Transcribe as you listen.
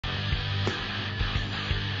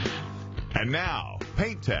And now,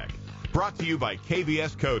 Paint Tech, brought to you by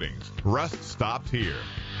KBS Coatings. Rust stops here.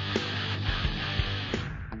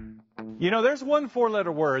 You know, there's one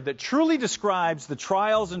four-letter word that truly describes the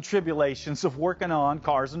trials and tribulations of working on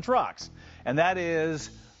cars and trucks, and that is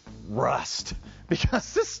rust.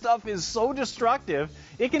 Because this stuff is so destructive,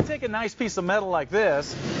 it can take a nice piece of metal like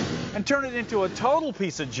this and turn it into a total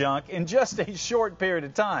piece of junk in just a short period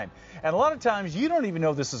of time. And a lot of times, you don't even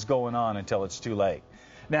know this is going on until it's too late.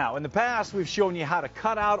 Now, in the past, we've shown you how to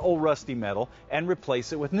cut out old rusty metal and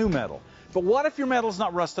replace it with new metal. But what if your metal's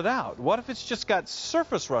not rusted out? What if it's just got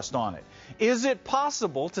surface rust on it? Is it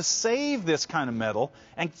possible to save this kind of metal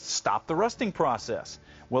and stop the rusting process?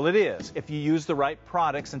 Well, it is, if you use the right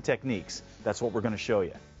products and techniques. That's what we're going to show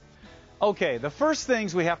you. Okay, the first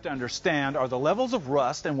things we have to understand are the levels of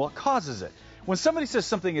rust and what causes it. When somebody says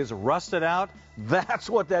something is rusted out, that's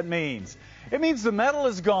what that means. It means the metal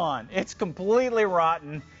is gone. It's completely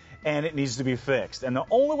rotten, and it needs to be fixed. And the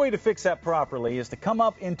only way to fix that properly is to come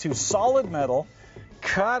up into solid metal,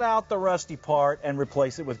 cut out the rusty part, and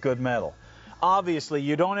replace it with good metal. Obviously,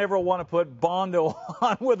 you don't ever want to put Bondo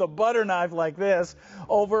on with a butter knife like this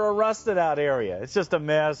over a rusted out area. It's just a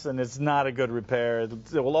mess, and it's not a good repair.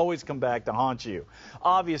 It will always come back to haunt you.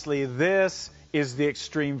 Obviously, this is the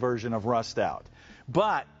extreme version of rust out.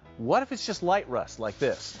 But what if it's just light rust like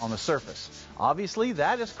this on the surface? Obviously,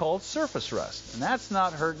 that is called surface rust, and that's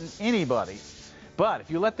not hurting anybody. But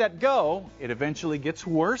if you let that go, it eventually gets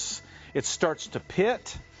worse. It starts to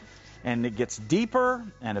pit, and it gets deeper,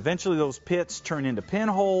 and eventually those pits turn into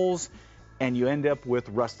pinholes, and you end up with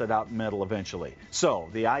rusted out metal eventually. So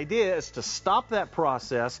the idea is to stop that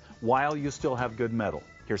process while you still have good metal.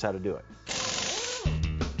 Here's how to do it.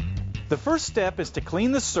 The first step is to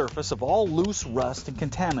clean the surface of all loose rust and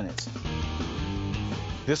contaminants.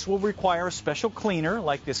 This will require a special cleaner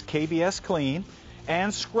like this KBS Klean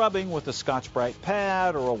and scrubbing with a Scotch-Brite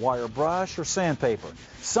pad or a wire brush or sandpaper.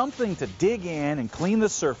 Something to dig in and clean the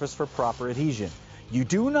surface for proper adhesion. You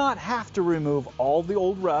do not have to remove all the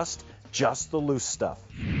old rust, just the loose stuff.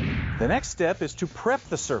 The next step is to prep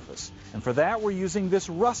the surface, and for that we're using this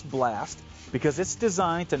RustBlast because it's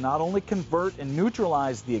designed to not only convert and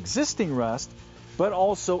neutralize the existing rust, but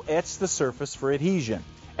also etch the surface for adhesion.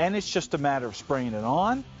 And it's just a matter of spraying it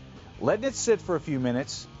on, letting it sit for a few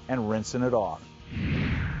minutes, and rinsing it off.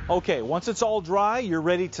 Okay, once it's all dry, you're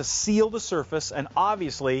ready to seal the surface, and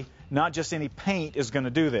obviously not just any paint is going to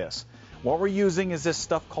do this. What we're using is this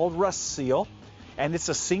stuff called RustSeal, and it's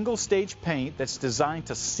a single-stage paint that's designed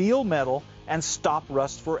to seal metal and stop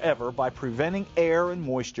rust forever by preventing air and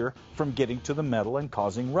moisture from getting to the metal and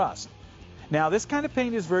causing rust. Now, this kind of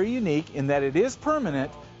paint is very unique in that it is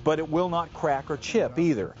permanent, but it will not crack or chip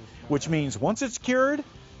either, which means once it's cured,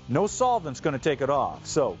 no solvent's going to take it off.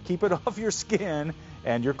 So keep it off your skin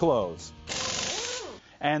and your clothes.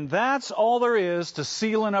 And that's all there is to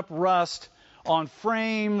sealing up rust on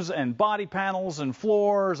frames and body panels and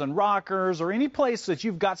floors and rockers or any place that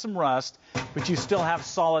you've got some rust, but you still have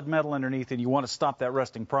solid metal underneath and you want to stop that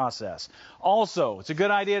rusting process. Also, it's a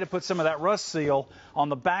good idea to put some of that RustSeal on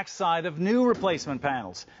the backside of new replacement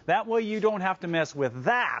panels. That way you don't have to mess with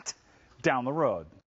that down the road.